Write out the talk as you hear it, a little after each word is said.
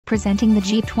Presenting the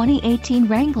Jeep 2018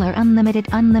 Wrangler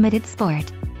Unlimited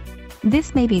Sport.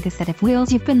 This may be the set of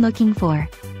wheels you've been looking for.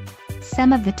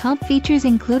 Some of the top features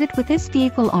included with this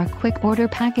vehicle are Quick Order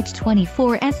Package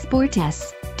 24S Sport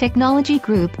S, Technology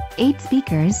Group, 8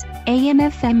 speakers,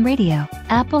 AM/FM radio,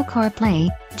 Apple CarPlay,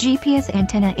 GPS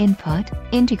antenna input,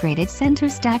 integrated center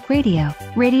stack radio,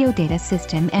 radio data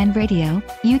system and radio,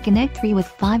 Uconnect 3 with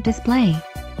 5 display.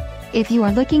 If you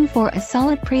are looking for a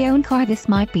solid pre-owned car, this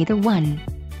might be the one.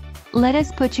 Let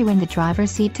us put you in the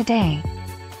driver's seat today.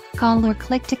 Call or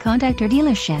click to contact our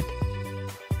dealership.